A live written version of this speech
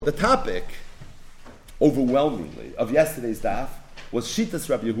The topic, overwhelmingly, of yesterday's daf was Shitas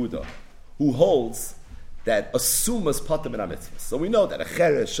Rabbi Yehuda, who holds that a summa is patur min ha-mitzvahs. So we know that a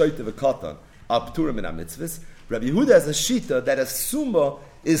cheres, shoyte, v'katan are pturim min ha-mitzvahs. Rabbi Yehuda has a shita that a summa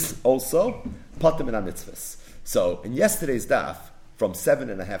is also patur min ha-mitzvahs. So in yesterday's daf, from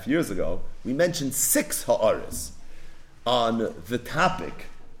 7.5 years ago, we mentioned 6 ha'aras on the topic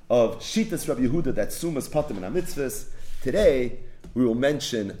of Shitas Rabbi Yehuda that summa is patur min ha-mitzvahs. Today, we will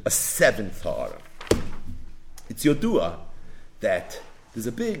mention a 7th ha'ara. It's yodua that there's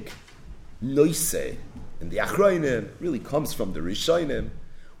a big noise in the Achronim, really comes from the Rishonim,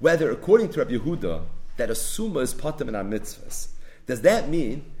 whether according to Rabbi Yehuda that a summa is patur min ha-mitzvahs. Does that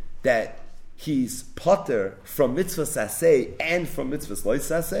mean that he's patur from mitzvahs aseh and from mitzvahs lo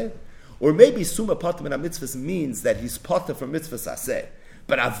aseh? Or maybe summa patur min ha-mitzvahs means that he's patur from mitzvahs aseh,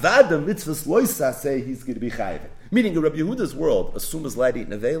 but avada mitzvahs lo aseh he's going to be chayiv. Meaning in Rabbi Yehuda's world, a summa is allowed to eat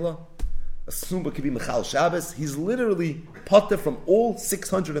nevela, a summa could be mechal Shabbos. He's literally patur from all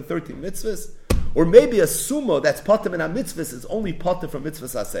 613 mitzvahs. Or maybe a summa that's patur min ha-mitzvahs is only patur from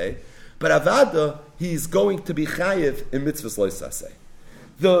mitzvahs aseh, but avada he's going to be chayiv in mitzvahs lo aseh.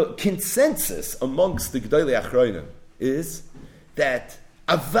 The consensus amongst the G'dolei Achronim is that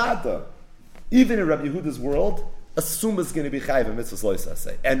avada, even in Rabbi Yehuda's world, a summa is going to be chayiv in mitzvahs lo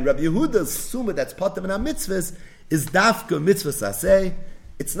aseh. And Rabbi Yehuda's summa that's patur min ha-mitzvahs is dafka mitzvahs aseh.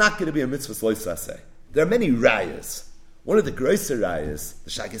 It's not going to be a mitzvahs lo aseh. There are many rayas. One of the grosser rayas, the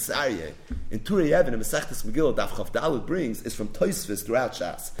Shagas Aryeh, in Turei Yevon and Masechtas Megillah, Daf Chav Daled brings, is from Tosfos throughout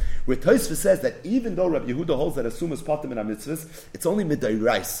Shas, where Tosfos says that even though Rabbi Yehuda holds that a summa is patur min ha-mitzvahs, it's only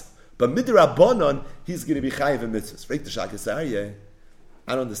midiraisa. But midirabanan, he's going to be chayiv in mitzvahs. Right, the Shagas Aryeh,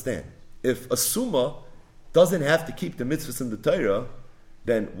 I don't understand. If a summa doesn't have to keep the mitzvahs in the Torah,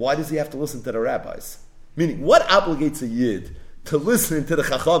 then why does he have to listen to the rabbis? Meaning, what obligates a yid to listen to the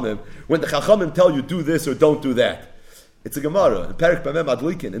chachamim when the chachamim tell you do this or don't do that? It's a Gemara in Perek B'Mem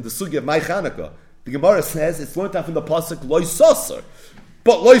Adlikin in the Sugi of Mai Chanukah. The Gemara says it's learned out from the pasuk Lo Yisasar,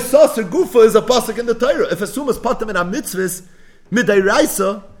 but Lo Yisasar Gufa is a pasuk in the Torah. If a summa is patur min ha-mitzvahs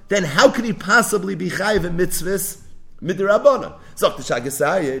midiraisa, then how could he possibly be chayiv in mitzvahs midirabanan? Zok the Shagas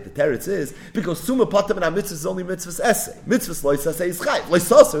Aryeh, the teretz is because summa patur min ha-mitzvahs is only mitzvahs essay. Mitzvahs lo aseh is chayiv. Lo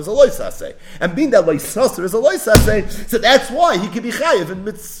yisasar is a lo aseh, and being that lo yisasar is a lo aseh, so that's why he can be chayiv in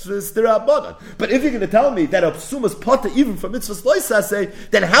mitzvahs dirabanan. But if you're going to tell me that a summa is patur even from mitzvahs lo aseh,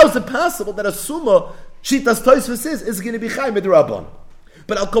 then how is it possible that a summa shitas Tosfos is going to be chayiv midirabanan?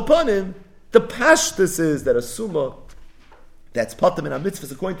 But al kopanim, the pashtus is that a summa that's patur min ha-mitzvahs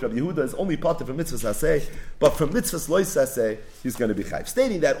according to Rabbi Yehuda is only patur from mitzvahs aseh, but from mitzvahs lo aseh he's going to be chayiv.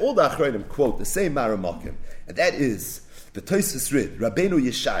 Stating that all the Achronim quote the same maramakim, and that is the Tosfos Rid, Rabbeinu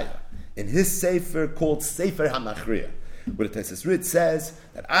Yeshaya, in his sefer called Sefer HaMachriya, where the Tosfos Rid says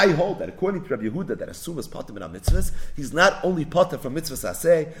that I hold that according to Rabbi Yehuda that a summa is patur min ha-mitzvahs, he's not only patur from mitzvahs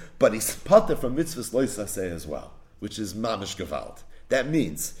aseh, but he's patur from mitzvahs lo aseh as well, which is mamish gevald. That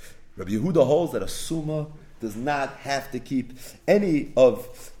means Rabbi Yehuda holds that a summa does not have to keep any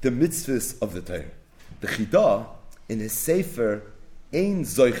of the mitzvahs of the Torah. The Chidah, in his Sefer, Ein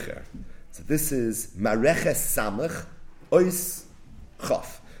Zoicher. So this is Mareches Samach, Ois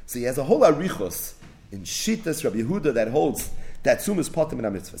Chaf. So he has a whole arichos in Shitas Rabbi Yehuda that holds that summa is patur min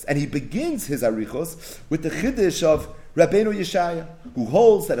ha-mitzvahs. And he begins his arichos with the Chiddush of Rabbeinu Yeshaya, who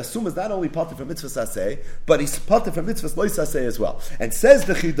holds that a summa is not only patur from mitzvahs aseh, but he's patur from mitzvahs lo aseh as well. And says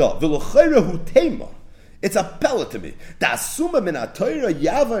the Chidah, V'lochayra hu teima, it's a pella to me. Da summa min ha-Torah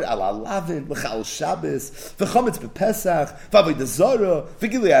yavar al alavin l'chal Shabbos v'chametz b'Pesach v'avodah zarah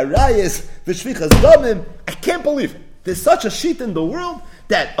v'gilui arayis v'shvichas damim. I can't believe it. There's such a sheet in the world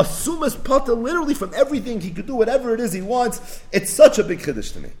that a summa is patur literally from everything. He could do whatever it is he wants. It's such a big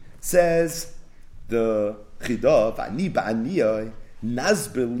chiddush to me. Says the Chidah, v'ani ba'aniyai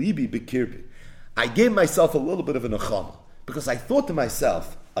nazber libi b'kirbi. I gave myself a little bit of an achama because I thought to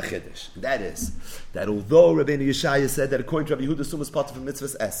myself, a chiddush. That is, that although Rabbeinu Yeshaya said that according to Rabbi Yehuda, summa is patur from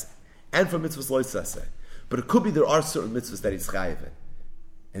mitzvahs eseh and from mitzvahs lo aseh, but it could be there are certain mitzvahs that he's chayiv in,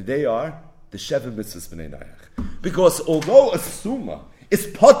 and they are the Sheva mitzvahs b'nei Noach. Because although a summa is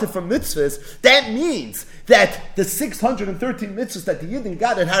patur from mitzvahs, that means that the 613 mitzvahs that the Yidden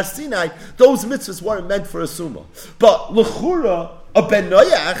got at Har Sinai, those mitzvahs weren't meant for a summa. But l'chura, a ben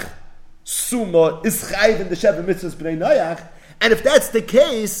Noach summa is chayiv in the Sheva mitzvahs b'nei Noach. And if that's the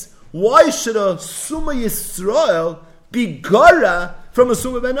case, why should a Summa Yisrael be gara from a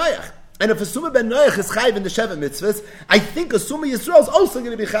Summa Ben Noach? And if Asuma ben Noach is chayiv in the Sheva mitzvahs, I think Asuma Yisrael is also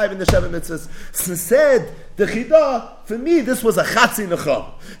going to be chayiv in the Sheva mitzvahs. So said the Chidah, for me, this was a chatzi necham.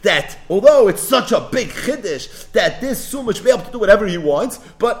 That although it's such a big chiddush that this Suma should be able to do whatever he wants,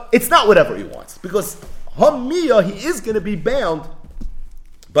 but it's not whatever he wants because Hamiyah, he is going to be bound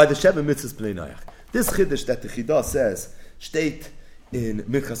by the Sheva mitzvahs b'nei Noach. This chiddush that the Chidah says state in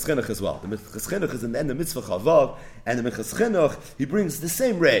Minchas Chinuch as well. The Minchas Chinuch is in the end of Mitzvah Chavav, and the Minchas Chinuch, he brings the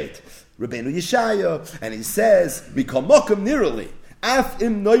same rate, Rabbeinu Yeshaya, and he says, Mikal Mokum nirali, Af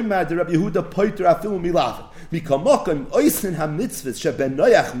im noimad de Rabbi Yehuda poiter afilu milavin, Mikal Mokum oisin ha-mitzvahs sheben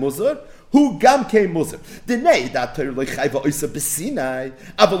Noach muzar, Hu gam kein muzar. Denei dat Torah lo chayva oisa b'sinai,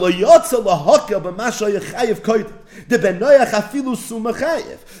 aber lo yotza lo hokel b'masha yechayev koidim. The ben Noach afilu suma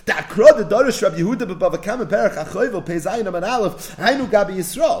chayev. The akro the dorish Rabbi Yehuda b'bavakam perach achoyvel peizayin aman aleph hainu gabi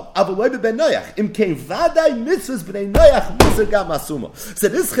Yisrael. Aber lo ben Noach im kein vaday mitzvahs b'nei Noach muzar gam asuma. So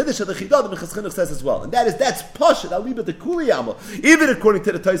this chiddush of the Chidah the Minchas Chinuch says as well, and that's pashut aliba the kuliyama. Even according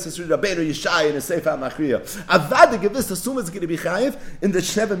to the Tosfos Rabbeinu Yeshaya in the Sefer Machriya, avada gevis asuma is going to be chayev in the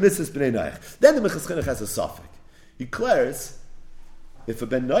Sheva mitzvahs b'nei Noach. Then the Minchas Chinuch has a suffix. He declares if a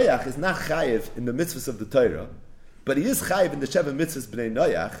ben Noach is not chayev in the mitzvahs of the Torah, but he is chayiv in the Sheva mitzvahs b'nei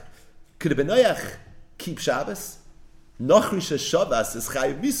Noach, could a ben Noach keep Shabbos? Nochrish Shabbos is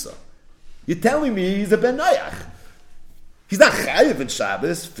chayiv misa. You're telling me he's a ben Noach. He's not chayiv in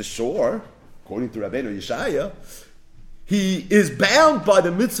Shabbos, for sure, according to Rabbeinu Yeshaya. He is bound by the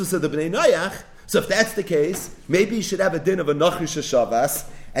mitzvahs of the b'nei Noach, so if that's the case, maybe he should have a din of a Nochrish Shabbos,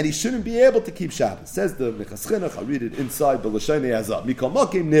 and he shouldn't be able to keep Shabbos. Says the Minchas Chinuch, I'll read it inside, but L'shonei Hazah. Mikol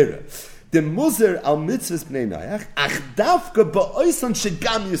Mokim Nira. The muzar al mitzvahs b'nei Noach, ach davka ba'oisan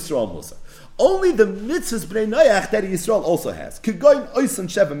shegam Yisrael muzar. Only the mitzvahs b'nei Noach that Yisrael also has. Kegoin oisan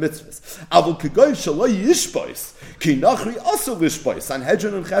sheva mitzvahs. Avol kegoin shalo yishbois. Ki nachri also lishbois.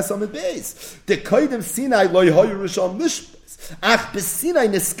 Sanhedrin and chesam and beis. The koidem Sinai lo yehoyu rishon lishbois. Ach b'Sinai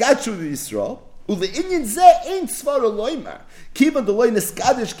neskachu Yisrael. Ule'inyin zeh ein tzvara loymar. Kivan the loy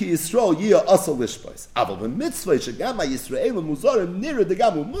neskadish ki Yisrael yiyah also lishbois. Avol b'mitzvah shegam Yisrael muzar nira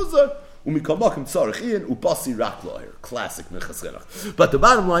degamu muzar. Classic Minchas Chinuch. But the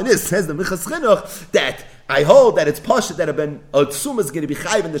bottom line is, says the Minchas Chinuch, that I hold that it's pashut that a tzuma is going to be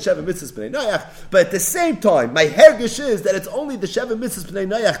chayiv in the Sheva mitzvahs b'nei Noach, but at the same time, my hergish is that it's only the Sheva mitzvahs b'nei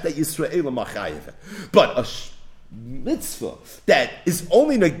Noach that Yisrael are chayiv. But a mitzvah that is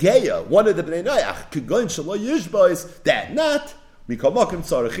only negeya, one of the b'nei Noach, kegoin shelo yishbois, that not, mikol mokim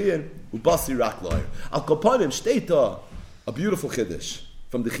tzarechien, ubasi rak loyer. Al kopanim shteita, a beautiful chiddush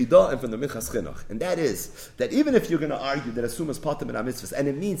from the Chidah and from the Minchas Chinuch, and that is that even if you're going to argue that asuma is patam in mitzvahs, and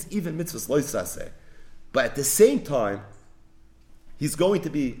it means even mitzvahs loisaseh, but at the same time, he's going to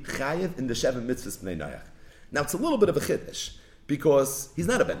be chayev in the Sheva mitzvahs b'nei Noach. Now it's a little bit of a chiddush because he's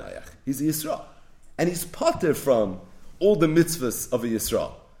not a ben Noach, he's a Yisrael, and he's pater from all the mitzvahs of a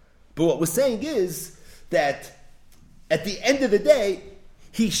Yisrael. But what we're saying is that at the end of the day,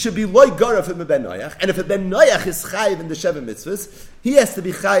 he should be loy garaf in a ben Noach, and if a ben Noach is chayiv in the Sheva mitzvahs, he has to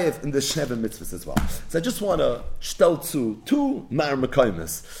be chayiv in the Sheva mitzvahs as well. So I just want to shtel to two mar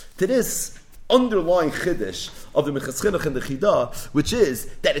mekaymes to this underlying chiddush of the Minchas Chinuch and the Chidah, which is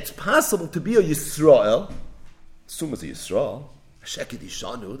that it's possible to be a Yisrael, assume as a Yisrael, Shekid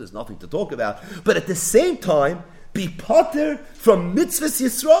Ishanu, there's nothing to talk about, but at the same time, be pater from mitzvahs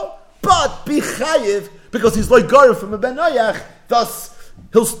Yisrael, but be chayiv, because he's like garaf from a ben Noach, thus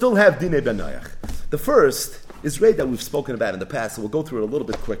he'll still have dinei ben Noach. The first is Ray that we've spoken about in the past, so we'll go through it a little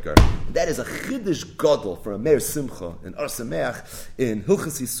bit quicker. That is a chiddush gadol for a Meir Simcha in Ar Sameach in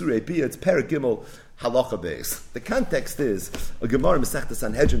Hilchas Yisurei Bia. It's Perek Gimel Halacha Beis. The context is a Gemara Masechta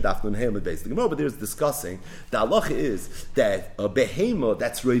Sanhedrin Daf Nun Hayom Beis. The Gemara over there is discussing the halacha is that a behema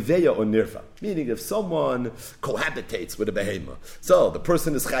that's roiveya or nirva, meaning if someone cohabitates with a behema, so the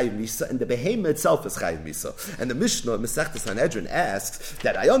person is chayiv misa and the behema itself is chayiv misa, and the Mishnah Masechta Sanhedrin asks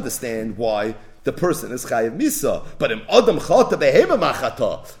that I understand why the person is chayiv misa, but in adam chata behema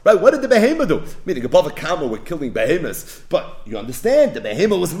machata, right? What did the behema do? Meaning above a kama we're killing behemoths, but you understand the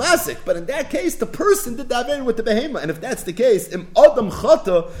behema was masik, but in that case the person did daven with the behema, and if that's the case, in adam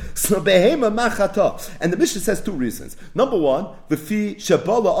chata so behema machata, and the Mishnah says two reasons. Number one, the fi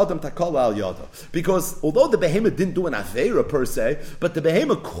shabala adam takala al yada, because although the behema didn't do an avera per se, but the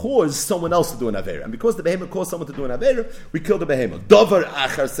behema caused someone else to do an avera, and because the behema caused someone to do an avera, we kill the behema. Davar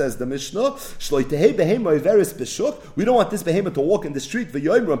achar, says the Mishnah. We don't want this behemoth to walk in the street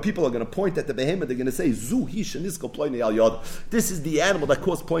and people are going to point at the behemoth. They're going to say, this is the animal that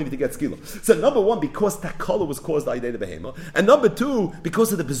caused Pointy to get skila. So number one, because takala was caused by the behemoth, and number two,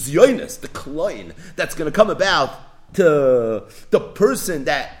 because of the bezyonis, the klein that's going to come about to the person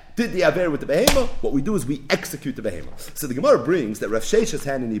that did the Avera with the Behema, what we do is we execute the Behema. So the Gemara brings that Rav Shesha's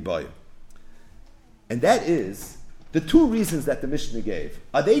hand in Ibaya. And that is, the two reasons that the Mishnah gave,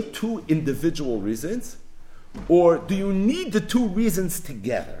 are they two individual reasons? Or do you need the two reasons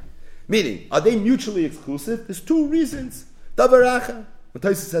together? Meaning, are they mutually exclusive? There's two reasons. Davar Acher. When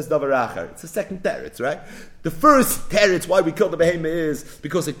Tosfos says Davar Acher, it's the second teretz, right? The first teretz why we killed the Behema is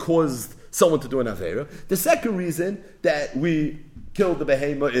because it caused someone to do an Avera. The second reason that we killed the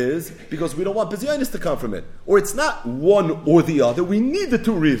Behema is because we don't want Bizyonis to come from it. Or it's not one or the other. We need the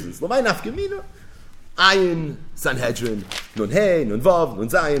two reasons. L'may nafkamina. Ayin, Sanhedrin, Nun Hey, Nun Vav, Nun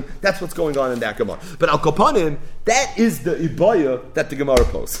Zayin. That's what's going on in that Gemara. But Al Kopanim, that is the Ibaya that the Gemara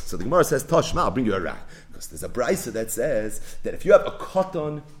posts. So the Gemara says, Tashma, I'll bring you a rak. Because there's a brisa that says that if you have a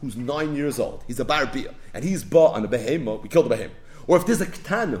katan who's 9 years old, he's a bar bia, and he's ba on a behema, we kill the behema. Or if there's a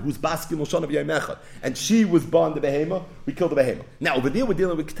ketana who's baskim l'shon of yomechad, and she was ba on the behema, we kill the behema. Now over there we're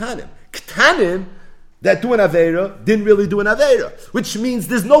dealing with ketanim. Ketanim that do an Aveira didn't really do an Aveira, which means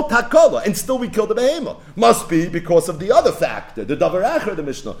there's no takala, and still we kill the behema. Must be because of the other factor, the davar acher, the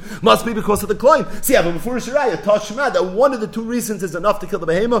Mishnah. Must be because of the claim. See, I have a mefurish raya, tashma, that one of the two reasons is enough to kill the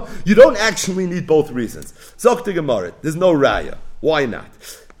behema. You don't actually need both reasons. Zok the Gemara, there's no raya. Why not?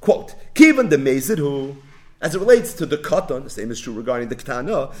 Quote, Kivan the mezid who, as it relates to the katan, the same is true regarding the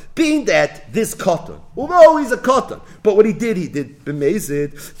ketana, being that this katan, although he's a katan, but what he did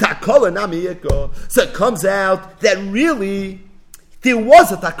b'mezid, takala namiyeko. So it comes out that really there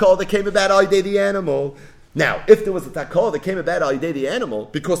was a takala that came about Aidei the animal. Now, if there was a takala that came about Aidei the animal,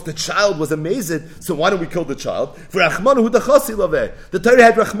 because the child was a mezid, so why don't we kill the child? For Rachmanu hudachasi laveh. The Torah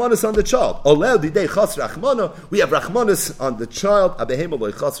had Rachmanus on the child. Olel didei chas Rachmana. We have Rachmanus on the child. Abehema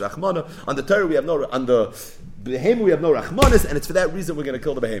loy chas Rachmana. On the Torah we have no. On the behema we have no Rachmanus, and it's for that reason we're going to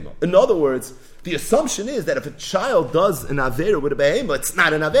kill the behema. In other words, the assumption is that if a child does an avera with a behema, it's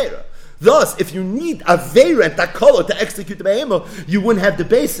not an avera. Thus, if you need avera and takala to execute the behema, you wouldn't have the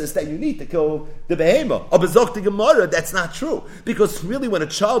basis that you need to kill the behema. Or bezok the Gemara, that's not true. Because really when a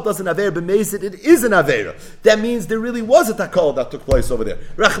child does an avera b'mezid, it is an avera. That means there really was a takala that took place over there.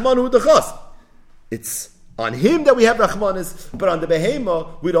 Rachmanu dechas. It's on him that we have Rachmanis, but on the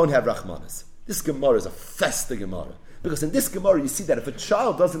behema, we don't have Rachmanis. This Gemara is a festa Gemara. Because in this Gemara, you see that if a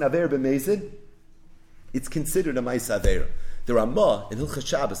child does an avera b'mezid, it's considered a ma'isa avera. The Ramah in Hilchas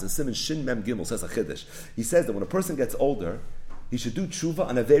Shabbos in Siman Shin Mem Gimel says a chiddush. He says that when a person gets older, he should do tshuva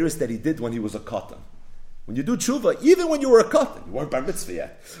on averis that he did when he was a katan. When you do tshuva, even when you were a katan, you weren't bar mitzvah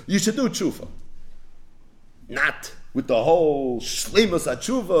yet, you should do tshuva. Not with the whole shleimus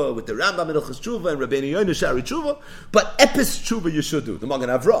tshuva, with the Rambam in Hilchas Tshuva and Rabbeinu Yonah Shari Tshuva, but epis tshuva you should do. The Magen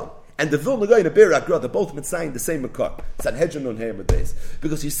Avraham and the Vilna Gaon and Be'er Agra, they're both mitzaying the same makar. Sanhedrin on Hayim days.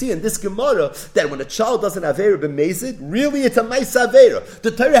 Because you see in this Gemara that when a child doesn't have avera b'mezid, really it's a ma'isa avera. The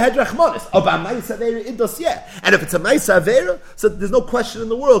Torah had rachmanis. About ma'isa avera it does yet. And if it's a ma'isa avera, so there's no question in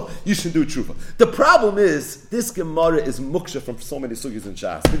the world you should do tshuva. The problem is this Gemara is muksha from so many sugis in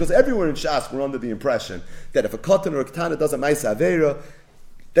Shas, because everywhere in Shas we're under the impression that if a katan or a ketana does a ma'isa avera,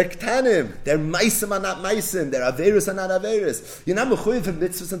 they're ketanim, they're maisim are not maisim, they're averis are not averis. You're not mechuyev in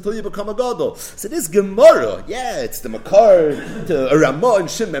mitzvahs until you become a gadol. So this Gemara, yeah, it's the makar, to a Ramah and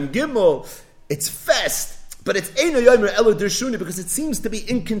Shem Mem Gimel, it's fast, but it's Eino Yomer Elo Dershuni because it seems to be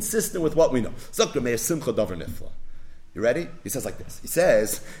inconsistent with what we know. Zakra Meir Simcha Davar Nifla. You ready? He says like this. He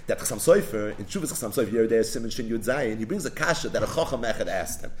says that Chassam Sofer, in Shuvas Chassam Sofer, Yeridei Siman Shin Yud Zayin, he brings a kasha that a Chacham Echad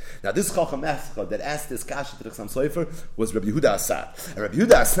asked him. Now this Chacham Echad that asked this kasha to Chassam Sofer was Rabbi Yehuda Asad. And Rabbi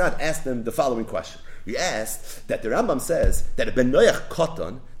Yehuda Asad asked him the following question. He asked that the Rambam says that a Ben Noach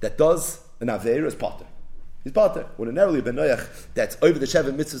Katan that does an Aveira is Potter. He's Potter. Ordinarily a Ben Noach that's over the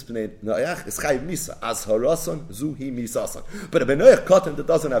Sheva Mitzvahs B'nei Noach is Chayiv Misa. As Harason, Zuhi Misason. But a Ben Noach Katan that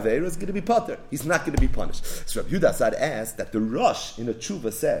does an Aveira is going to be Potter. He's not going to be punished. So Rabbi Yehuda Asad asked that the Rosh in a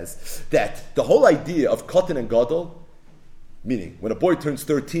Tshuva says that the whole idea of Katan and Gadol, meaning when a boy turns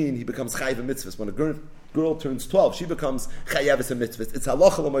 13, he becomes Chayiv Mitzvahs. When a girl turns 12, she becomes Chayavis and Mitzvahs. It's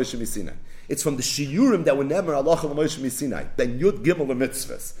halacha l'Moshe Misinai. It's from the shiurim that were never halacha l'Moshe Misinai. Ben Yud Gimel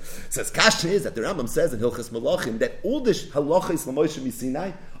l'Mitzvahs. Says Kasha is that the Rambam says in Hilchas Malachim that all the halachas l'Moshe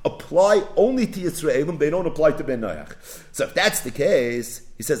Misinai apply only to Yisraelim. They don't apply to Ben Noach. So if that's the case,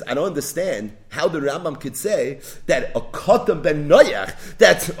 he says, I don't understand how the Rambam could say that a Katan Ben Noach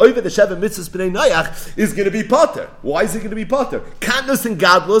that's over the Sheva Mitzvahs B'nei Noach is going to be Potter. Why is it going to be Potter? Katnus and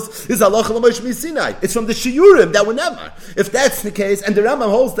Gadlus is halacha l'Moshe Misinai. It's from the shiurim that were never. If that's the case, and the Rambam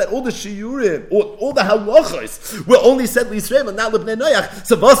holds that all the shiurim, or all the halachos were only said l'Yisrael and not l'Bnei Noach,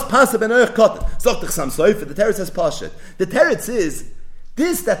 so was pasa Ben Noach Katan. Zok Chassam Sofer, the teretz says Pashat. The teretz is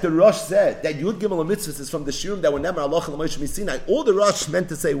This that the Rosh said, that Yud Gimel HaMitzvahs is from the Shirim that were never Halacha L'Moshe Misinai, all the Rosh meant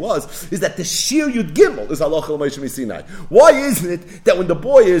to say is that the Shir Yud Gimel is Halacha L'Moshe Misinai. Why isn't it that when the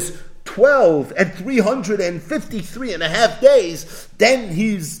boy is 12 and 353 and a half days, then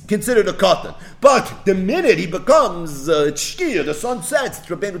he's considered a katan? But the minute he becomes shkir, the sun sets, it's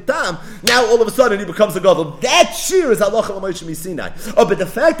Rabbeinu Tam, now all of a sudden he becomes a gadol. That shir is halacha l'moshe misinai. Oh, but the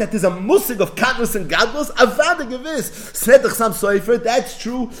fact that there's a musig of katnus and gadlus, avada gevis, sedach sam soifer, that's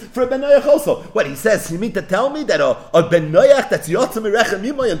true for a ben noyach also. What he says, you mean to tell me that a ben noyach that's yotzim irechem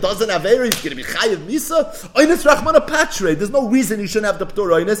imoy and doesn't have eri, he's going to be chayiv misa? Oinus rachman apatre. There's no reason he shouldn't have the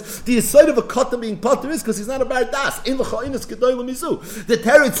ptur oinus. The side of a katan being patur is because he's not a bar das. In l'cha oinus gedoy l'mizu. The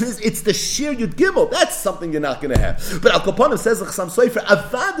teretz is it's the shir Yud Gimel. That's something you're not going to have. But Al Kaponim says l'chsam soifer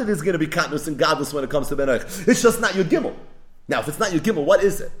avad is going to be katnus and gadlus when it comes to ben noyach. It's just not Yud Gimel. Now, if it's not Yud Gimel, what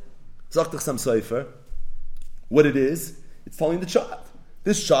is it? Zok l'chsam soifer. What it is? It's telling the child.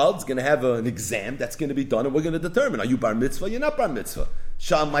 This child's going to have an exam that's going to be done, and we're going to determine: are you bar mitzvah? You're not bar mitzvah.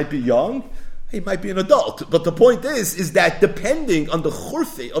 Child might be young. He might be an adult, but the point is that depending on the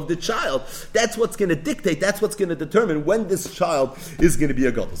churfe of the child, that's what's going to dictate, that's what's going to determine when this child is going to be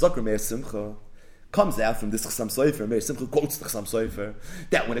a gadol. Zakar Meir Simcha comes out from this Chasam Sofer. Meir Simcha quotes the Chasam Sofer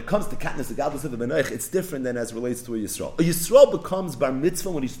that when it comes to katnus and gadlus of a ben noyach, it's different than as relates to a Yisrael. A Yisrael becomes bar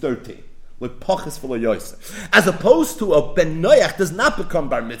mitzvah when he's 13. Like Pachas for Yosef. As opposed to a ben noyach does not become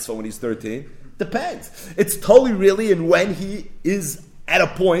bar mitzvah when he's 13. Depends. It's totally really in when he is at a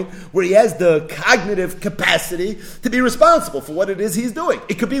point where he has the cognitive capacity to be responsible for what it is he's doing.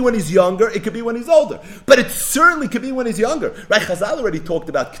 It could be when he's younger, it could be when he's older. But it certainly could be when he's younger. Right? Chazal already talked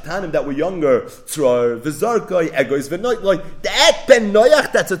about Ketanim that were younger. Tzror, V'zarkoi, Egois, V'noitloi. That Ben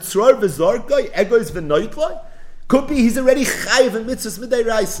Noyach, that's a Tzror, V'zarkoi, Egois, V'noitloi. Could be he's already chayiv in mitzvahs midday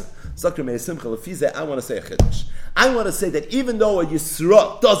raisa. Zakir Meir Simcha Lefizeh, I want to say a chiddush. I want to say that even though a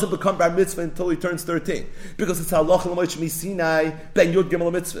Yisra doesn't become bar mitzvah until he turns 13, because it's halacha l'moish misinai ben yud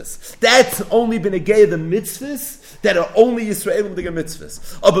gimel mitzvahs, that's only been negayah the mitzvahs that are only Yisraelim the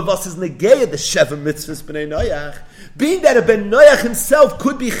mitzvahs. But was is negayah the sheva mitzvahs b'nei noyach? Being that a ben noyach himself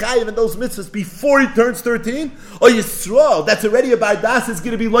could be chayiv in those mitzvahs before he turns 13, or Yisrael that's already a bar das is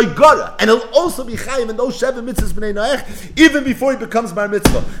going to be loy gara, and he'll also be chayiv in those sheva mitzvahs b'nei noyach even before he becomes bar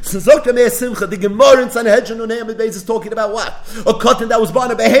mitzvah. So Zakir Meir Simcha, the Gemara in Sanhedrin Uneim is talking about what? A cotton that was born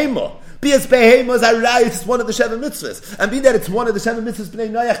a behema. Because behema is arayis, it's one of the Sheva mitzvahs. And being that it's one of the Sheva mitzvahs b'nei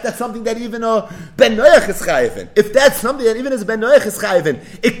noyach, that's something that even a ben noyach is chayiv in. If that's something that even as a ben noyach is chayiv in,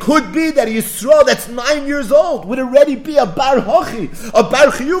 it could be that a Yisrael that's 9 years old would already be a bar hochi, a bar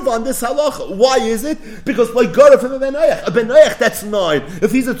chiyuv on this halacha. Why is it? Because like God from a ben noyach that's 9.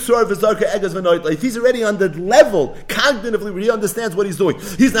 If he's a tzor v'zarka egas v'noytla, if he's already on the level cognitively where he understands what he's doing,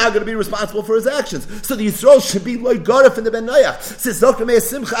 he's now going to be responsible for his actions. So the Yisrael should be like God from the ben noyach. Says Dr. Meir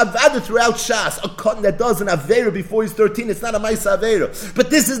Simcha Avadah throughout Shas, a cotton that does an Avera before he's 13, it's not a Maisa Avera. But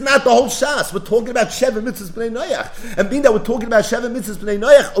this is not the whole Shas. We're talking about Sheva Mitzvahs B'nai Noyach. And being that we're talking about Sheva Mitzvahs B'nai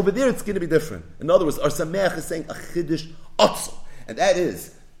Noyach, over there it's going to be different. In other words, our Sameach is saying a Chiddush Otzel. And that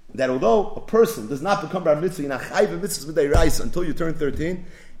is, that although a person does not become Bar Mitzvah, in a Chayv Mitzvahs B'nai Reis until you turn 13,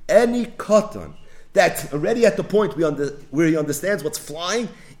 any cotton that's already at the point where he understands what's flying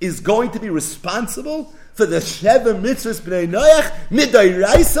is going to be responsible for the Sheva Mitzvahs B'nai Noyach Midai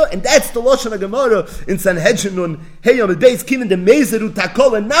Raisa, and that's the Lashon HaGemara in Sanhedrin Nun Heyam Beis Kimin de Mezeru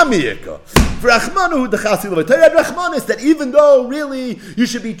Takola Namiyeka. For Rachmanu the Chasi Levatayr Rachman is that even though really you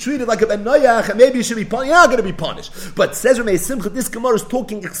should be treated like a Ben Noyach and maybe you should be punished, you're not going to be punished. But says Ramei Simcha, this Gemara is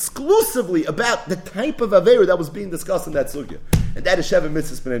talking exclusively about the type of Aveira that was being discussed in that sugya, and that is Sheva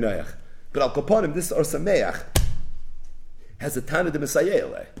Mitzvahs B'nai Noyach. But Al Kaponim, this Or Sameach has a Tana de Messiah,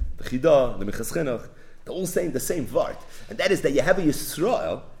 the Chidah, the Minchas Chinuch. They're all saying the same vart, and that is that you have a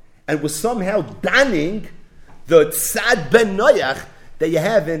Yisrael, and we're somehow danning the Tzad Ben Noyach that you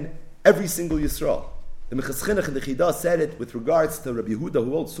have in every single Yisrael. The Minchas Chinuch and the Chidah said it with regards to Rabbi Yehuda,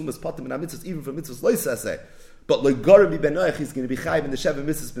 who holds Sumas Patim and Mitzvahs, even for Mitzvahs Loisaseh. But Legarami Ben Noyach, he's going to be chayiv in the Sheva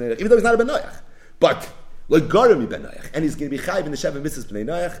Mitzvahs Ben Noyach, even though he's not a Ben Noyach. But Legarami Ben Noyach, and he's going to be chayiv in the Sheva Mitzvahs Ben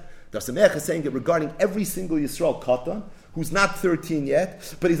Noyach. The Sameach is saying it regarding every single Yisrael Katan, who's not 13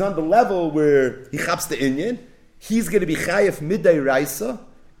 yet, but he's on the level where he chaps the Inyan, he's going to be chayiv midday raisa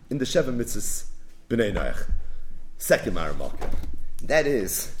in the Sheva Mitzvahs B'nai Noyach. Second Maramaka. That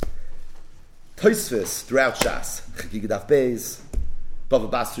is Tosfos throughout Shas. Chagig Daf Beis, Bava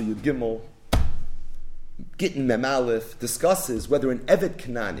Basra Yud Gimel, Gittin Mem Aleph discusses whether an Evet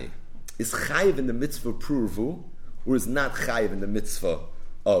Kanani is chayiv in the mitzvah of Pruruvu or is not chayiv in the mitzvah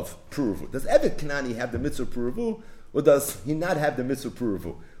of Pruruvu. Does Evet Kanani have the mitzvah of Pruruvu, or does he not have the mitzvah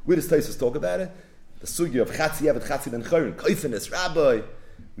Pruruvu? Where does Tosfos talk about it? The sugya of Chatzi Evet Chatzi Ben Chayrin, Koifenis, Rabbi.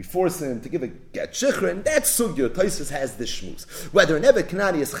 we force him to give a get shikra, and that's sugya. Tosfos has this shmuz. Whether an Evet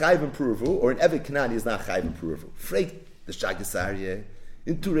Kanani is chayv and pruvu, or an Evet Kanani is not chayv and pruvu. Freit the Shagas Aryeh,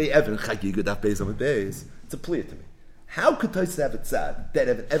 in Turei Even Chagiga Daf Beis Amud Beis, it's a clear to me. How could Tosfos have it said that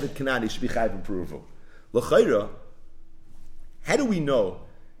an Evet Kanani should be chayv and pruvu? L'chayra, how do we know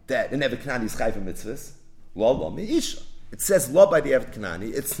that an Evet Kanani is chayv and mitzvahs? Lo me'isha. It says law by the Evet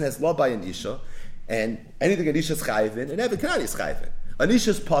Kanani, it says law by an isha, and anything an isha is chayv in, an Evet Kanani is chayv in. An isha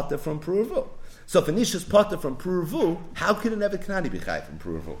is potter from pruvu. So if an isha is potter from pruvu, how can an Evet Kanani be chayv from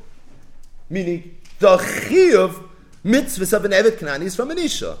pruvu? Meaning, the chiyuv mitzvahs of an Evet Kanani is from an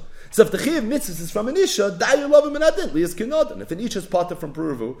isha. So if the chiyuv mitzvahs is from an isha, dayu love him and adin, lias kinodin. If an isha is potter from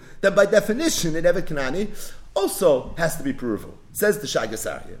pruvu, then by definition, an Evet Kanani also has to be pruvu. Says the Shagas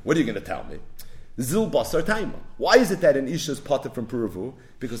Aryeh. What are you going to tell me? Zil basar taima. Why is it that an isha is potter from pruvu?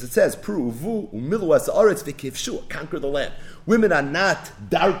 Because it says pruvu umilu as aretz v'kivshu, conquer the land. Women are not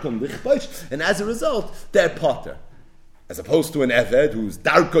darkon lichboish, and as a result, they're potter. As opposed to an eved who's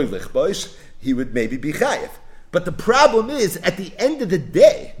darkon lichboish, he would maybe be chayiv. But the problem is, at the end of the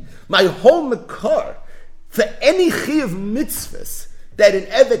day, my whole makar for any chiyuv mitzvahs that an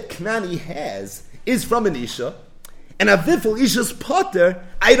eved knani has is from an isha. And avifel isha's potter,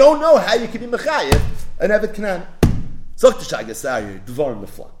 I don't know how you can be mechayev an Evet Kanani. Zok the Shagas Aryeh, Dvar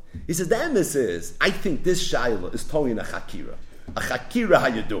Mefla. He says, the emes is, I think this shayla is totally in a chakira. A chakira, how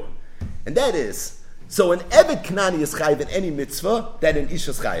you doing? And that is, so an Evet Kanani is chayev in any mitzvah, that an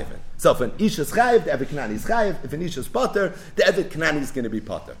isha is chayev in. So if an isha is chayev, the Evet Kanani is chayev. If an isha is potter, the Evet Kanani is going to be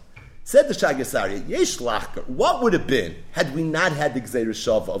potter. Said the Shagas Aryeh, yesh lachker, what would have been had we not had the Gzeir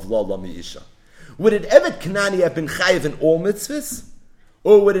Shava of Lo Lo Me'isha? Would an Evet Kanani have been chayev in all mitzvahs?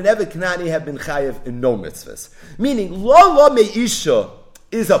 Or would an Evet Kanani have been chayev in no mitzvahs? Meaning, Lo Me'isha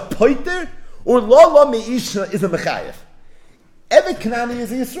is a poiter, or Lo Me'isha is a mechayev. Evet Kanani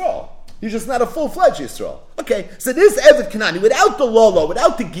is a Yisrael. He's just not a full-fledged Yisrael. Okay, so this Evet Kanani, without the Lo,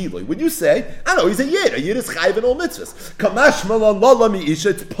 without the Gilui, would you say, I know, he's a Yid. A Yid is chayev in all mitzvahs. Kamash Malon Lo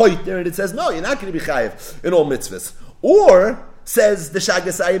Me'isha, it's poiter, and it says, no, you're not going to be chayev in all mitzvahs. Or, says the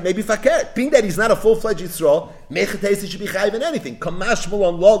Shagas Aryeh, maybe fakir. Being that he's not a full-fledged Yisrael, Mechatesi should be chayiv in anything. Kamashmal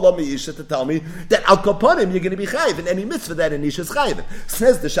on Lo Me'isha to tell me that al kaponim you're going to be chayiv in any mitzvah that an isha is chayiv in.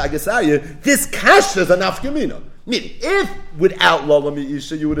 Says the Shagas Aryeh, this kasha is a nafkamina. Meaning, if without Lo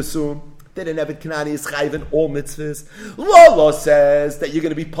Me'isha you would assume that an Evet Kanani is chayiv in all mitzvahs. Lo says that you're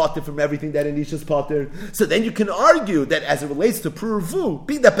going to be potter from everything that an isha is potter. So then you can argue that as it relates to pruvu,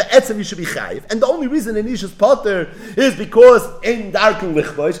 being that be'etzem you should be chayiv, and the only reason an isha is potter is because in darken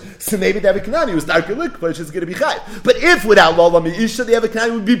lichbosh, so maybe the Evet Kanani who's darken lichbosh is going to be chayiv. But if without Lo Me'isha, the Evet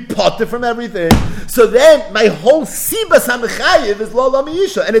Kanani would be potter from everything. So then my whole sibas ha'mechayiv is Lo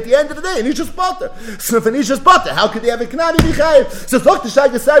Me'isha, and at the end of the day, an isha is potter. So if an isha is potter, how could the Evet Kanani be chayiv? So Dr.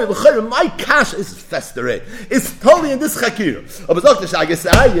 Shagas Aryeh, my cash is festeret. It's totally in this chakira.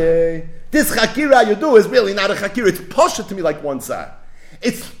 This chakira you do is really not a chakira. It's pasha to me like one side.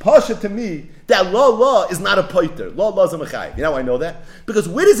 It's pasha to me that law is not a poiter. Law is a mechai. You know how I know that? Because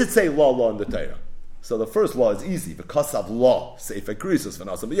where does it say law in the Torah? So the first law is easy. Because of law, sefer krisus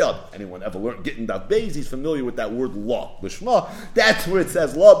v'nasam b'yad. Anyone ever learned getting that base? He's familiar with that word law. L'shma. That's where it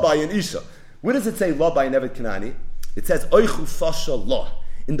says law by an isha. Where does it say law by an Evet Kanani? It says oichu fasha law.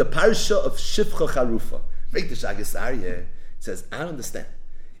 In the parsha of Shivcha Charufa. Read the Shagas Aryeh. It says, I don't understand.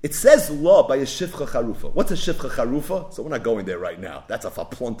 It says law by a Shivcha Charufa. What's a Shivcha Charufa? So we're not going there right now. That's a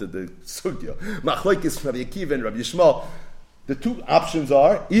faplonta de sugya. Machlokes Rabbi Akiva and Rabbi Yishmael. The two options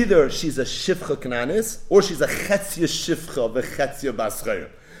are either she's a Shivcha Kananis or she's a Chetzia Shivcha v'Chetzia Baschayr.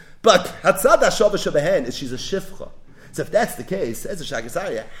 But Hatzad HaShavah Shebehen is she's a Shivcha. So if that's the case, as a Shagas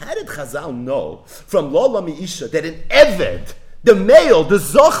Aryeh, how did Chazal know from Lo Me'isha that an Eved, the male, the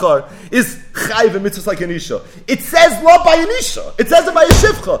Zohar, is chayiv in mitzvahs like an isha? It says law by an isha. It says it by a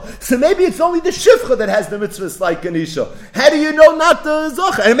shivcha. So maybe it's only the shivcha that has the mitzvahs like an isha. How do you know not the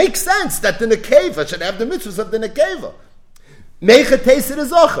Zohar? And it makes sense that the nekeva should have the mitzvahs of the nekeva. Meicha tesed the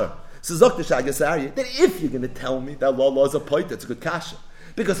Zohar. So Zok the Shagas Aryeh, that if you're going to tell me that law is a point, that's a good kasha.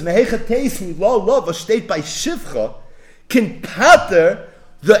 Because meicha tesed law was stated by shivcha can pater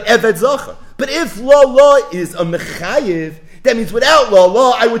the eved Zohar. But if law is a mechayiv, that means without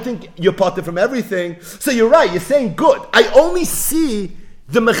law, I would think you're parted from everything. So you're right, you're saying good. I only see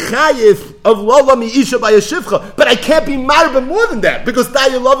the mechayiv of Lola Mi'isha by a Shivcha, but I can't be marba more than that, because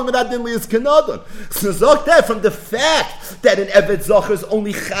Tayyah Lova Menadin Li is Kanadon. So Zok that from the fact that an Evet Zocher is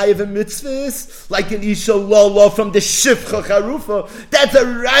only chayiv and mitzvahs, like an Isha Lola from the Shivcha Charufa, that's a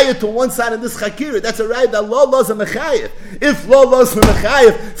riot to one side of this Chakira. That's a riot that Lola is a mechayiv. If Lola is a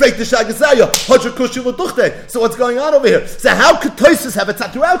mechayiv, fake the Shagazaya, Hodja Kushi L'Tuchte. So what's going on over here? So how could Toysus have it?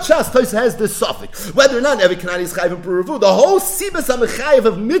 Throughout Shas, Toysus has this suffix. Whether or not Evet Kanani is chayiv and Peruvu, the whole Sibas HaMechayiv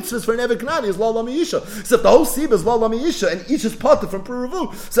of mitzvahs for an Evet Kanani is Lola Mi'isha. So if the whole Sibas is Lola Mi'isha and each is potter from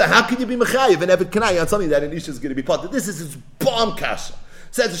Peruvu, so how can you be Mechayiv and Evet Kanani on something that an Isha is going to be potter? This is his bomb kasha.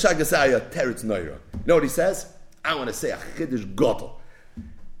 Says the Shagasaya, Teretz Noira. You know what he says? I want to say a Chiddush Godel.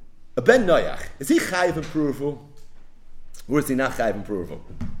 A Ben Noyach, is he Chayiv in Peruvu? Or is he not Chayiv in Peruvu?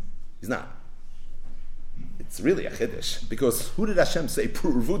 He's not. It's really a Chiddush. Because who did Hashem say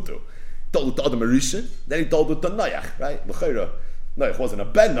Peruvu to? He told it to Adam Arishan, then he told it to Noyach, right? L'chayra, Noyach wasn't a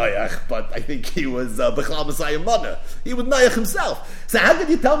Ben Noyach, but I think he was Bechal Messiah Mana. He was Noyach himself. So how could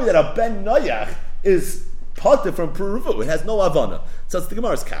you tell me that a Ben Noyach is potter from Peruvu? It has no Havana. So it's the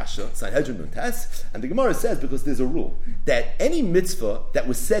Gemara's Kasha, Sanhedrin Nuntas, and the Gemara says, because there's a rule, that any mitzvah that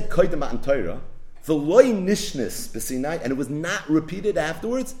was said Koydem Matan Torah, V'loi Nishnis B'Sinai, and it was not repeated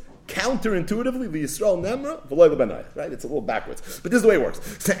afterwards, counterintuitively, the Yisrael Nemra, V'loi L'Benayich, right? It's a little backwards. But this is the way it works.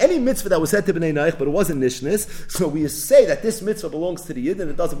 So any mitzvah that was said to B'nai Naich, but it wasn't Nishnis, so we say that this mitzvah belongs to the Yid, and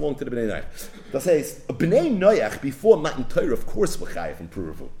it doesn't belong to the B'nai Naich. They'll say, B'nai Naich, before Matan Torah, of course, were Chayiv and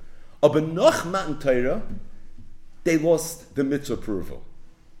Peruvu. B'noch Matan Torah, they lost the mitzvah Peruvu.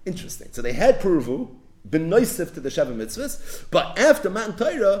 Interesting. So they had Peruvu, been noisif to the Sheva mitzvahs, but after Matan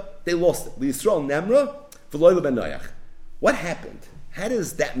Torah, they lost it. The Yisrael Nemra, V'loi L'Benayach. What happened? How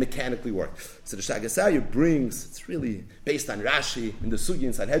does that mechanically work? So the Shagasaya brings, it's really based on Rashi in the Sugi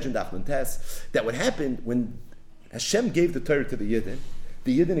in Sanhedrin Daf Mentes, that what happened when Hashem gave the Torah to the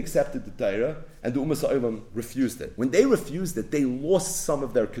Yidden accepted the Torah, and the Umas HaOlam refused it. When they refused it, they lost some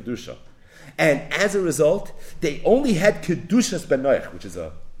of their Kedusha. And as a result, they only had Kedushas Ben Noach, which is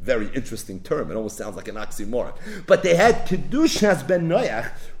a very interesting term. It almost sounds like an oxymoron. But they had Kedushas Ben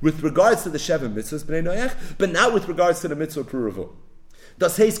Noach with regards to the Sheva mitzvahs Bnei Noach, but not with regards to the mitzvah Peruvu.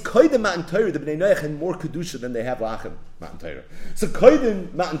 Das heißt, Koydem Matan Torah, the Bnei Noach had more Kedusha than they have Lachem Matan Torah. So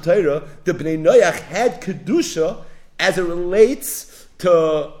Koydem Matan Torah, the Bnei Noach had Kedusha as it relates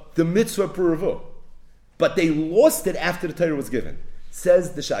to the mitzvah Peruvu. But they lost it after the Torah was given.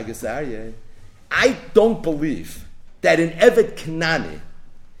 Says the Shagas Aryeh, I don't believe that an Evet Kanani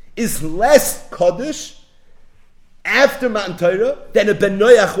is less Kodesh after Matan Torah than a Ben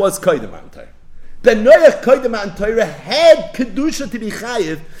Noach was Koydem Matan Torah. Ben Noach Koydem Matan Torah had Kedusha to be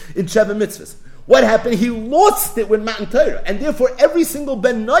Chayiv in Sheva Mitzvahs. What happened? He lost it with Matan Torah, and therefore every single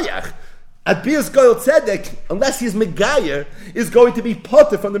Ben Noach at Bias Goyal Tzedek, unless he's Megayer, is going to be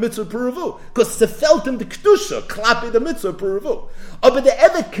potter from the mitzvah Peruvu, because Sefeltim the Kedusha, Klapi the mitzvah Peruvu. But the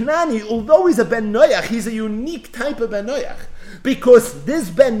Evet Kanani, although he's a Ben Noach, he's a unique type of Ben Noach, because this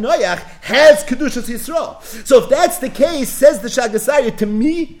Ben Noach has Kedushas Yisrael. So if that's the case, says the Shagasaya, to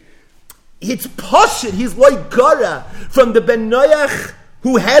me, it's Pashit, he's like Gara, from the Ben Noach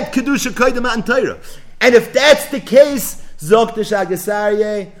who had Kedusha Koydem Matan Torah. And if that's the case, Zok the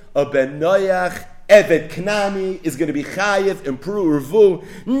Shagasaya, a Ben Noach, Evet Kanani is going to be Chayiv in Peruvu,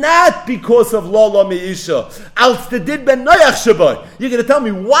 not because of Lola Meisha. Als the did Ben Noach Shabbat. You're going to tell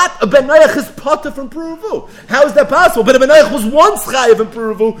me what? A Ben Noach is potter from Peruvu. How is that possible? But a Ben Noach was once Chayiv in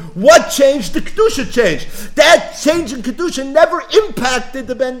Peruvu. What changed? The Kedusha changed. That change in Kedusha never impacted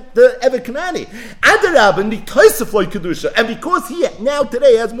the Evet Kanani. Adarab and the Tosef Loy Kedusha. And because he now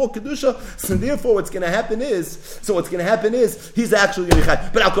today has more Kedusha, so therefore what's going to happen is he's actually going to be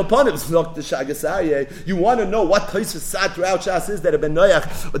Chayiv. But Al Kapanim is not the Shagasai. You want to know what Tosfos said throughout Shas is that a Ben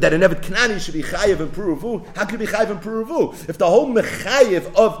Noach, that an Evet Kanani should be Chayiv in Peruvu. How could it be Chayiv in Peruvu? If the whole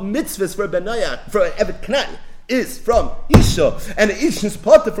Mechayiv of mitzvahs for a Ben Noach, for an Evet Kanani, is from Isha, and Isha is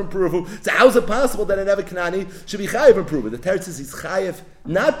potter from Peruvu, so how is it possible that an Evet Kanani should be Chayiv in Peruvu? The Teretz says he's Chayiv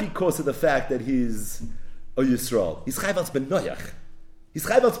not because of the fact that he's a Yisrael. He's Chayiv als Ben Noach. He's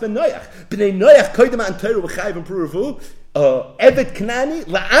Chayiv als Ben Noach. Bnei Noach koydem Matan Torah v'chayiv in Peruvu. Evet Kanani,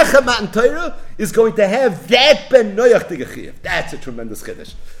 la'acha Matan Torah, is going to have that Ben Noach to Gechiv. That's a tremendous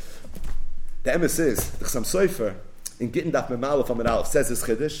chiddush. The emes is, the Chassam Sofer, in Gittin Daf Memalef Amud Aleph, says this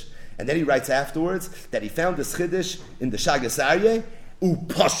chiddush, and then he writes afterwards that he found this chiddush in the Shagas Aryeh,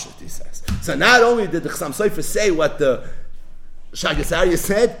 u'pashut, he says. So not only did the Chassam Sofer say what the Shagasarya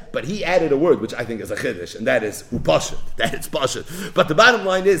said, but he added a word which I think is a chiddush, and that is upashit. That is pashit. But the bottom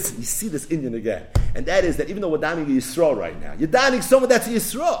line is, you see this Indian again, and that is that even though we're daning a Yisrael right now, you're daning someone that's a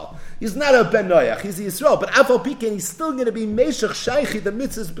Yisrael. He's not a Ben Noach, he's a Yisrael, but Afal Pikin, he's still going to be Meshach Shaychi, the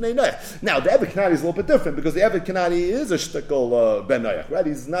mitzvahs Bnei Noach. Now, the Evet Kanani is a little bit different, because the Evet Kanani is a shtickle Ben Noach, right?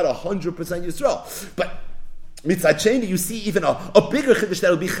 He's not 100% Yisrael. But Mitzad Sheni, you see even a bigger chiddush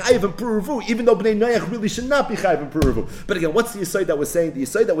that will be chayiv and puruvu, even though Bnei Noach really should not be chayiv and puruvu. But again, what's the yesod that we're saying? The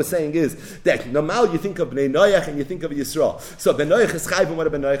yesod that we're saying is that normal you think of Bnei Noach and you think of Yisrael. So Bnei Noach is chayiv and what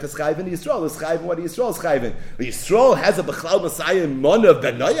a Bnei Noach is chayiv, and Yisrael is chayiv and what a Yisrael is chayiv. Yisrael has a Bechlal Messiah in Mon of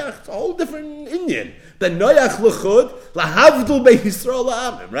Bnei Noach. It's a whole different Indian. Ben Noach l'chud, lahavdul be Yisrael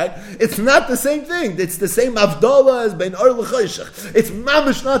la'amim, right? It's not the same thing. It's the same avdallah as Ben Or l'choshech. It's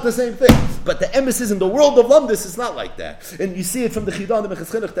mamish not the same thing. But the emphasis in the world of Lamdus is not like that. And you see it from the Chidah and the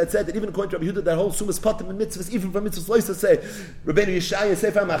Mechaschinach that said that even according to Rabbi Yehuda, that whole sumas patim and mitzvahs, even from mitzvahs loisa say, Rabbeinu Yeshaya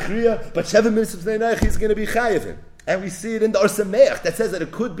Sefer Machriya, but Sheva mitzvahs Bnei Noach, he's going to be chayevim. And we see it in the Or Sameach that says that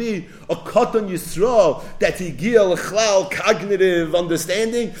it could be a Katan Yisrael that he gil chlal cognitive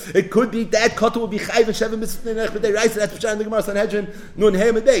understanding. It could be that Katan will be chayv and sheva mitzvah, but they write that's pshat in the Gemara Sanhedrin nun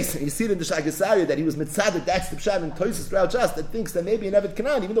hey medeis. And you see it in the Shagasarya that he was mitzadik. That's the pshat in Tosis Rao Jas that thinks that maybe an Evet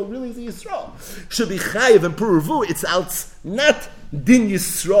Canaan, even though really he's a Yisrael, should be chayv and puruvu. It's als not din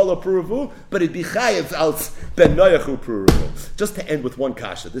Yisrael or puruvu, but it be chayv als ben noyachu puruvu. Just to end with one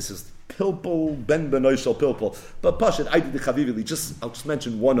kasha. This is Pilpul, Ben Benoishal Pilpul. But Pashit, I did the Chavivili, I'll just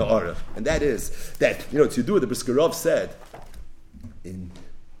mention one Arif, and that is that, to do what the Briskerov said in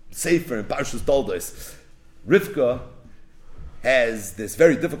Sefer and Parshas Toldos, Rivka has this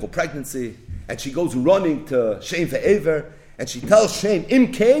very difficult pregnancy, and she goes running to Shem Ve'ever, and she tells Shem,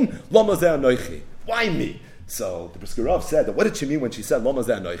 Im Kain, Lama Zeh Anoichi. Why me? So the Briskerov said that what did she mean when she said Lama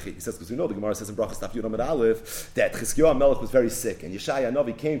Zeh Anoichi? He says, because we know the Gemara says in Brachas Daf Yud Amud Aleph that Chizkiyahu HaMelech was very sick, and Yeshaya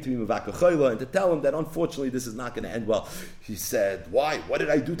Navi came to him and to tell him that unfortunately this is not going to end well. He said, why? What did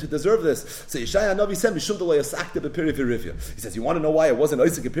I do to deserve this? So Yeshaya Navi said, Mishum D'lo Yasakta B'Piri V'Rivya. He says, you want to know why I wasn't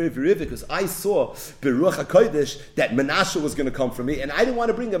Isaac B'Piri V'Rivya? Because I saw B'Ruach HaKodesh that Menashe was going to come from me, and I didn't want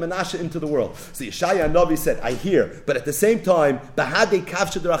to bring a Menashe into the world. So Yeshaya Navi said, I hear, but at the same time, B'Hadei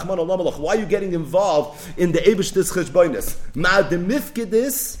Kavshe D'Rachman Olam Alach, why are you getting involved in the Eibishtis Cheshbon? Ma de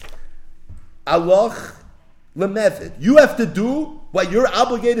mifkedis aloch lemevet. You have to do what you're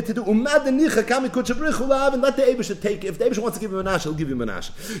obligated to do. And let the Eibush take. If the Eibush wants to give you Menashe, he'll give you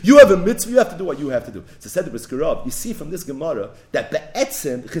Menashe. You have a mitzvah. You have to do what you have to do. So said the Briskerov, you see from this Gemara that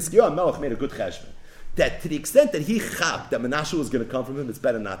be'etzim Chizkiyahu HaMelech made a good cheshbon. That to the extent that he chap that Menashe was going to come from him, it's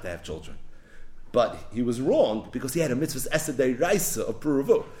better not to have children. But he was wrong because he had a mitzvah's esedei raisa of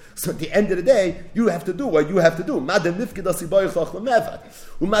puruvu. So at the end of the day, you have to do what you have to do. The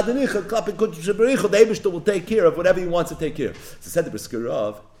Eibishter will take care of whatever he wants to take care of. So said the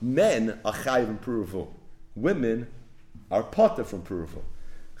Briskerov, men are chayiv in puruvu. Women are potter from puruvu.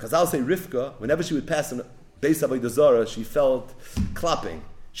 Chazal say Rivka, whenever she would pass an Beis Avodah Zarah, she felt clapping.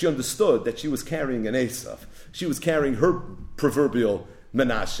 She understood that she was carrying an Esav. She was carrying her proverbial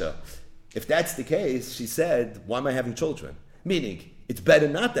Menashe. If that's the case, she said, why am I having children? Meaning, it's better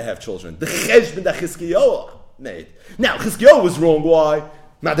not to have children. The cheshbon that Chizkiyahu made. Now, Chizkiyahu was wrong. Why?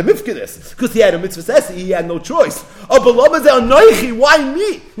 Not the mifkedis. Because he had a mitzvah sesi, he had no choice. Oh, but lama zeh anoichi, why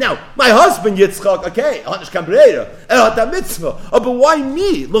me? Now, my husband Yitzchak, okay, hanish kambrera, had that mitzvah. Oh, but why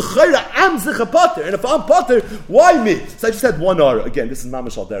me? L'chayra am zicha potter. And if I'm potter, why me? So I just had one aura. Again, this is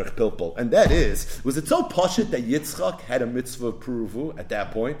mamash al derech pilpul. And that is, was it so poshut that Yitzchak had a mitzvah of puruvu at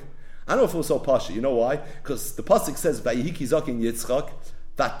that point? I don't know if it was so pasha. You know why? Because the pasuk says, "Vayihiki zakin Yitzchak,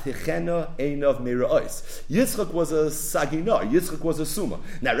 vatichena einav meira'os." Yitzchak was a sagina. Yitzchak was a suma.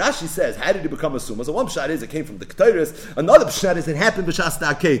 Now Rashi says, how did he become a suma? So one pshat is it came from the Ketores. Another pshat is it happened b'shas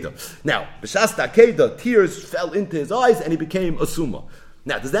ta'akeda. Now b'shas ta'akeda, tears fell into his eyes and he became a suma.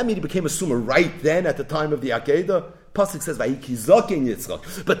 Now does that mean he became a suma right then at the time of the akeda? Pasuk says Vayiki zakin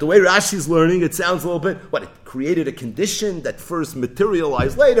Yitzchak. But the way Rashi is learning, it sounds a little bit, it created a condition that first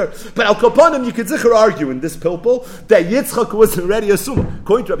materialized later. But Al Kapanim, you could zicher argue in this pilpul that Yitzchak was already a suma.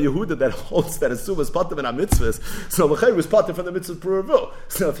 According to Rabbi Yehuda, that holds that a suma is pater in mitzvahs. So L'chayr was pater from the mitzvah puruvu.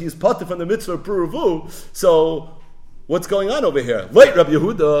 So if he's pater from the mitzvah puruvu, so what's going on over here? Wait, Rabbi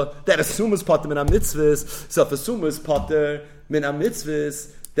Yehuda, that a suma is pater min mitzvahs. So if a suma is pater min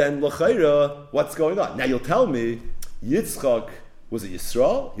mitzvahs, then L'chayra, what's going on? Now you'll tell me, Yitzchak was a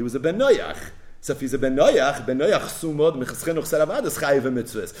Yisrael, he was a Ben Noach. So if he's a Ben Noach sumod mechaschenuch saravadas chayiv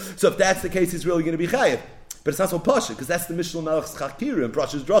mitzvahs. So if that's the case, he's really going to be chayiv. But it's not so pasha, because that's the Mishnah Melech's Chakira and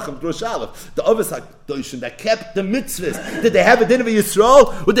Parashas Drachim, Drush Aleph. The Avos HaKdoshim that kept the mitzvahs. Did they have a din of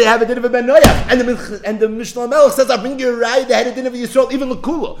Yisrael, or did they have a din of Ben Noach? And the Mishnah Melech says, I bring you a raya, they had a din of Yisrael, even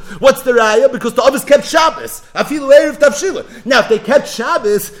L'kula. What's the raya? Because the Avos kept Shabbos. Afilu Erev Tavshila. Now, if they kept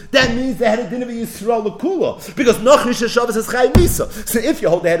Shabbos, that means they had a din of Yisrael L'kula. Because Nochrish Shabbos is Chai Misa. So if you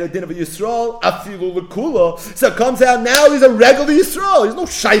hold they had a din of Yisrael, Afilu L'kula, so it comes out now he's a regular Yisrael. He's no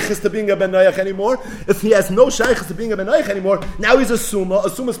shaykhis to being a Ben Noach anymore. If he has no shaykhis to being a Ben Noach anymore, now he's a summa. A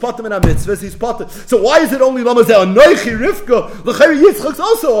summa is patam in a mitzvahs. He's patam. So why is it only Lamazeh? Anoichi Rivka. L'chayri Yitzchak's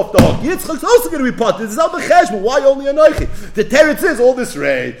also off the hook. Yitzchak's also going to be patam. This is not b'cheshma. Why only Anoichi? The teretz is all this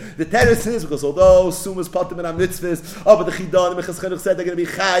raid. The teretz is because although summa is patam in a mitzvahs, but the chidan and Mechas Chinuch said they're going to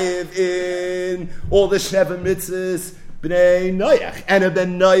be chayiv in all the sheva mitzvahs. Bnei Noach, and a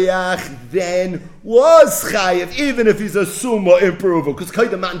Ben Noach then was chayiv, even if he's a summa improver, because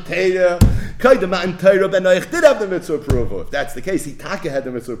Kaida Matan Torah Ben Noach did have the mitzvah approval. If that's the case, he Taka had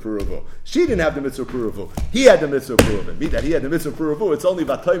the mitzvah approval. She didn't have the mitzvah approval. He had the mitzvah approval. Be that he had the mitzvah approval, it's only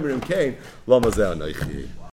Vataymerim Cain, Lama Zeh Anoichi.